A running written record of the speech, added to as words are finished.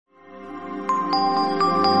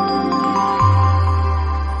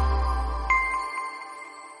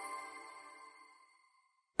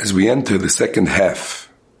As we enter the second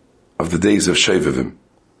half of the days of Shovavim,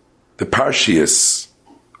 the Parshas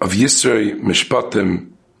of Yisro,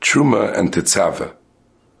 Mishpatim, Truma, and Tetzaveh,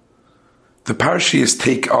 the Parshas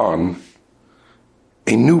take on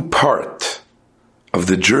a new part of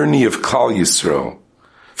the journey of Klal Yisro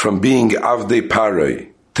from being Avdei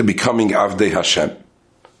Paroi to becoming Avdei Hashem.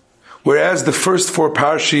 Whereas the first four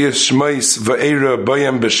Parshas, Shmos, Va'era,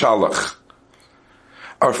 Bayam, Beshalach,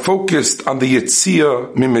 are focused on the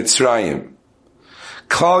Yetziah Mimitzrayim,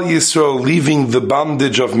 Klal Yisro leaving the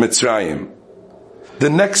bondage of Mitzrayim. The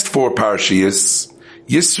next four Parshas,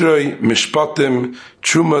 Yisro, Mishpatim,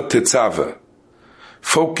 Truma, Tetzaveh,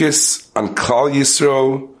 focus on Klal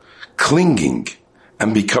Yisro clinging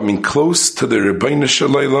and becoming close to the Rabbi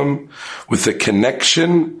Shalom with a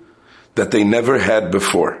connection that they never had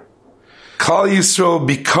before. Klal Yisrael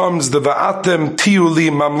becomes the Va'atem Tiuli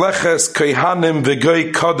Mamleches Kohanim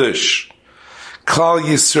V'Goy Kodesh. Klal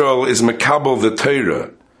Yisrael is Mekabel the Torah,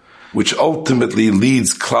 which ultimately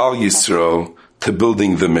leads Klal Yisrael to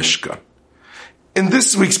building the Mishkan. In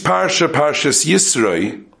this week's Parsha, Parshas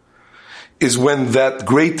Yisro, is when that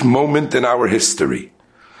great moment in our history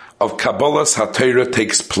of Kabbalas HaTorah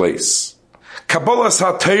takes place. Kabbalas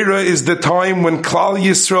HaTorah is the time when Klal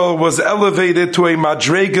Yisrael was elevated to a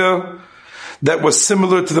madrega that was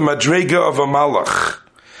similar to the madrega of a malach.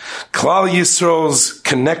 Klal Yisrael's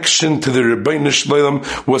connection to the Ribbono Shel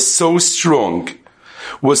Olam was so strong,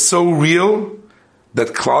 was so real, that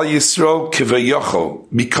Klal Yisrael kivayachol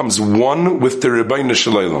becomes one with the Ribbono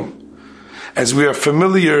Shel Olam. As we are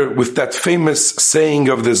familiar with that famous saying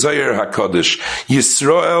of the Zohar HaKadosh,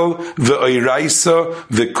 Yisrael v'oiraisa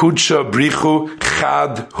v'kudsha brichu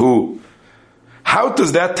chad hu. How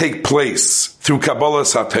does that take place? Through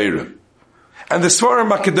Kabbalas HaTorah. And the Svarim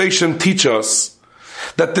HaKadoshim teach us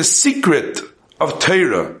that the secret of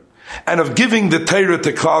Torah and of giving the Torah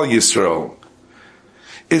to Klal Yisrael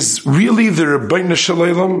is really the Ribbono Shel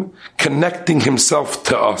Olam connecting himself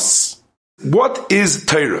to us. What is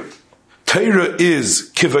Torah? Torah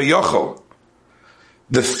is kivayachol,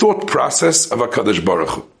 the thought process of HaKadosh Baruch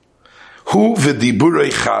Hu. Hu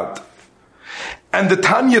v'diburei chad. And the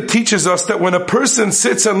Tanya teaches us that when a person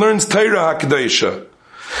sits and learns Torah HaKadosha,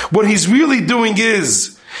 what he's really doing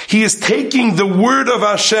is, he is taking the word of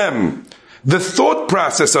Hashem, the thought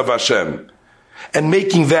process of Hashem, and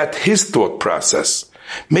making that his thought process,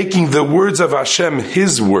 making the words of Hashem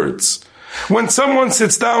his words. When someone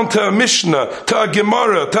sits down to a Mishnah, to a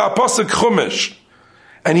Gemara, to a Pasuk Chumash,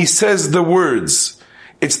 and he says the words,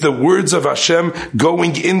 it's the words of Hashem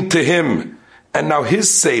going into him. And now his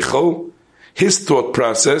seichel, his thought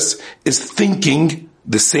process, is thinking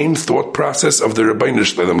the same thought process of the Ribbono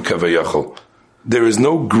Shel Olam kavayachol. There is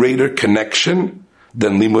no greater connection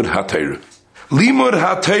than Limud HaTorah. Limud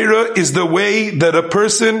HaTorah is the way that a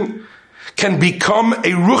person can become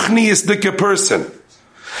a ruchniistic person.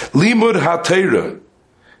 Limud HaTorah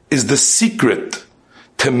is the secret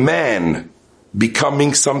to man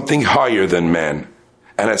becoming something higher than man.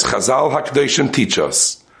 And as Chazal HaKadoshim teach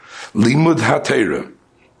us, Limud HaTorah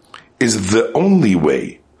is the only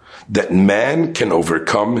way that man can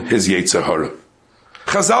overcome his Yetzer Hara.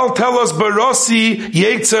 Chazal tell us, Barasi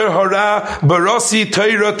Yetzer Hara, Barasi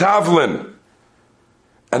Torah Tavlin.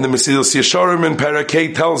 And the Mesilas Yesharim in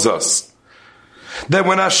Parakeh tells us that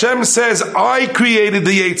when Hashem says, I created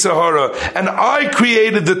the Yetzer Hara, and I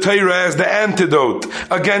created the Torah as the antidote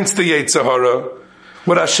against the Yetzer Hara,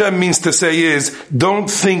 what Hashem means to say is, don't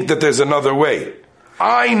think that there's another way.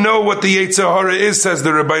 I know what the Yetzer Hara is, says the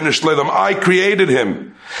Ribbono Shel Olam. I created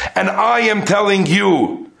him. And I am telling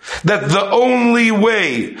you that the only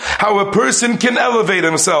way how a person can elevate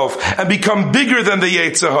himself and become bigger than the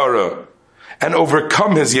Yetzer Hara and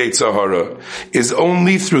overcome his Yetzer Hara is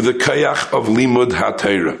only through the kayach of Limud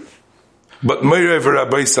HaTorah. But Meirav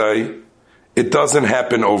Rabbi say, it doesn't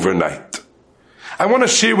happen overnight. I want to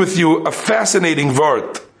share with you a fascinating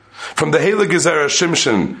vart from the Heilige Zera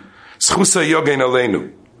Shimshon, Schusa Yogein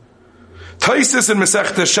Aleinu. Taisis in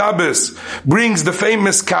Masechta Shabbos brings the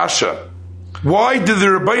famous kasha. Why did the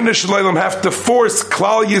Ribbono Shel Olam have to force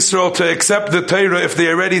Klal Yisrael to accept the Torah if they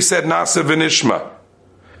already said Nasa v'Nishma?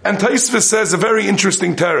 And Taisva says a very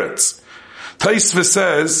interesting teretz. Taisva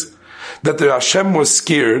says that the Hashem was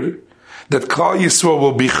scared that Klal Yisrael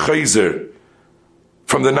will be chayzer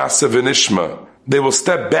from the Nasa v'Nishma. They will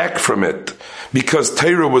step back from it because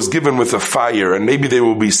Torah was given with a fire, and maybe they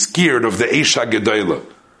will be scared of the Eish HaGedolah.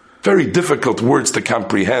 Very difficult words to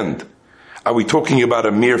comprehend. Are we talking about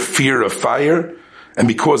a mere fear of fire? And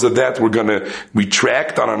because of that, we're going to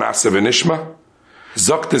retract on an Asav and Ishma?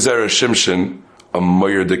 Zok Zera Shimshon, a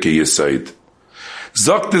Moyer Deke Yisaid.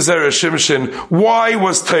 Zok the Zera Shimshin, why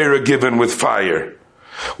was Torah given with fire?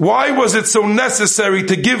 Why was it so necessary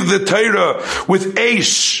to give the Torah with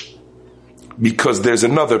Eish? Because there's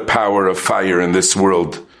another power of fire in this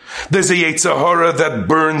world. There's a Yetzer Hara that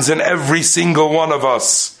burns in every single one of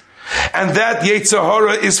us. And that Yetzer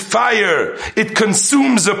Hara is fire. It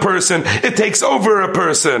consumes a person. It takes over a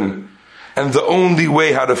person. And the only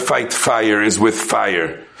way how to fight fire is with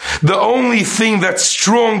fire. The only thing that's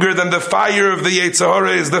stronger than the fire of the Yetzer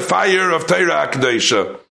Hara is the fire of Torah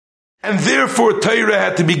HaKadoshah. And therefore Torah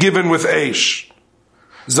had to be given with Eish.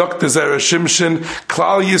 Zok the Zera Shimshin,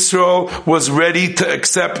 Klal Yisro was ready to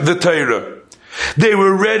accept the Torah. They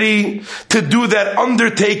were ready to do that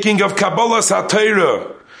undertaking of Kabbalas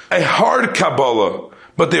HaTorah, a hard Kabbalah,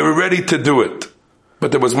 but they were ready to do it.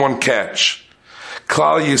 But there was one catch.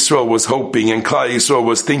 Klal Yisro was hoping and Klal Yisro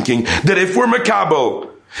was thinking that if we're Makabel,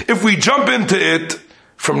 if we jump into it,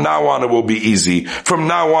 from now on it will be easy. From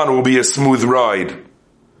now on it will be a smooth ride.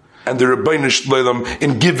 And the Rabbi Shalom,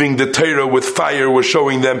 in giving the Torah with fire, was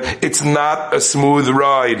showing them it's not a smooth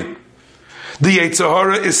ride. The Yetzer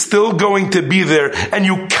Hara is still going to be there, and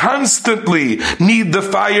you constantly need the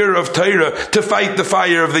fire of Torah to fight the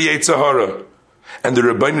fire of the Yetzer Hara. And the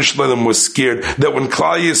Rabbi Shalom was scared that when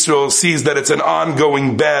Klal Yisrael sees that it's an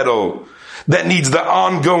ongoing battle that needs the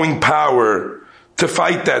ongoing power to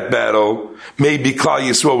fight that battle, maybe Klal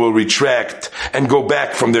Yisrael will retract and go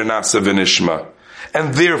back from their Nasa v'Nishma.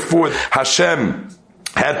 And therefore, Hashem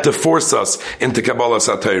had to force us into Kabbalas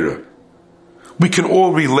HaTorah. We can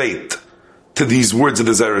all relate to these words of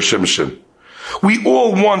the Zera Shimshin. We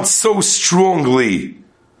all want so strongly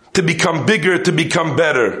to become bigger, to become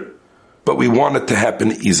better, but we want it to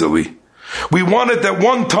happen easily. We want it that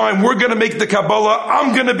one time we're going to make the Kabbalah,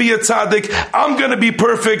 I'm going to be a tzaddik, I'm going to be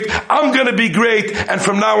perfect, I'm going to be great, and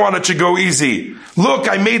from now on it should go easy. Look,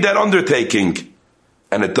 I made that undertaking.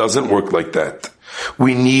 And it doesn't work like that.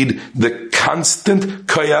 We need the constant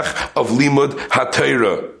koyach of limud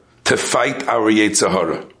haTorah to fight our Yetzer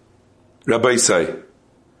Hara. Rabbi say,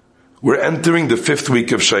 we're entering the 5th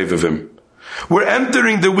week of Shovavim. We're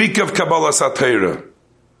entering the week of Kabbalas HaTorah.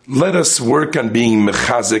 Let us work on being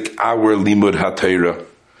mechazik our limud haTorah.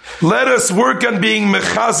 Let us work on being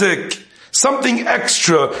mechazik, something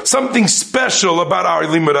extra, something special about our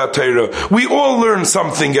limud haTorah. We all learn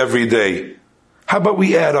something every day. How about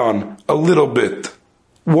we add on a little bit?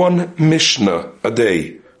 One Mishnah a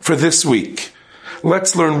day for this week.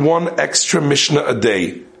 Let's learn one extra Mishnah a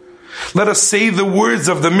day. Let us say the words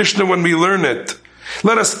of the Mishnah when we learn it.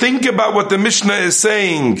 Let us think about what the Mishnah is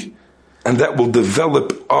saying. And that will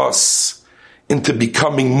develop us into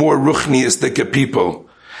becoming more ruchniistic people.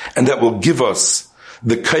 And that will give us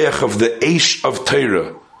the kayach of the Eish of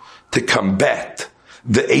Torah to combat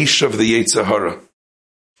the Eish of the Yetzer Hara.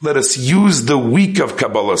 Let us use the week of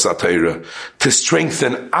Kabbalas HaTorah to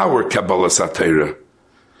strengthen our Kabbalas HaTorah.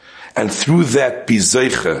 And through that be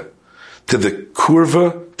zeicha to the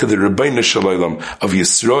kurva, to the Rabbeinu Shalom of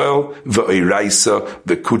Yisroel v'Oiraisa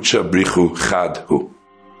v'Kucha Brichu Chad Hu.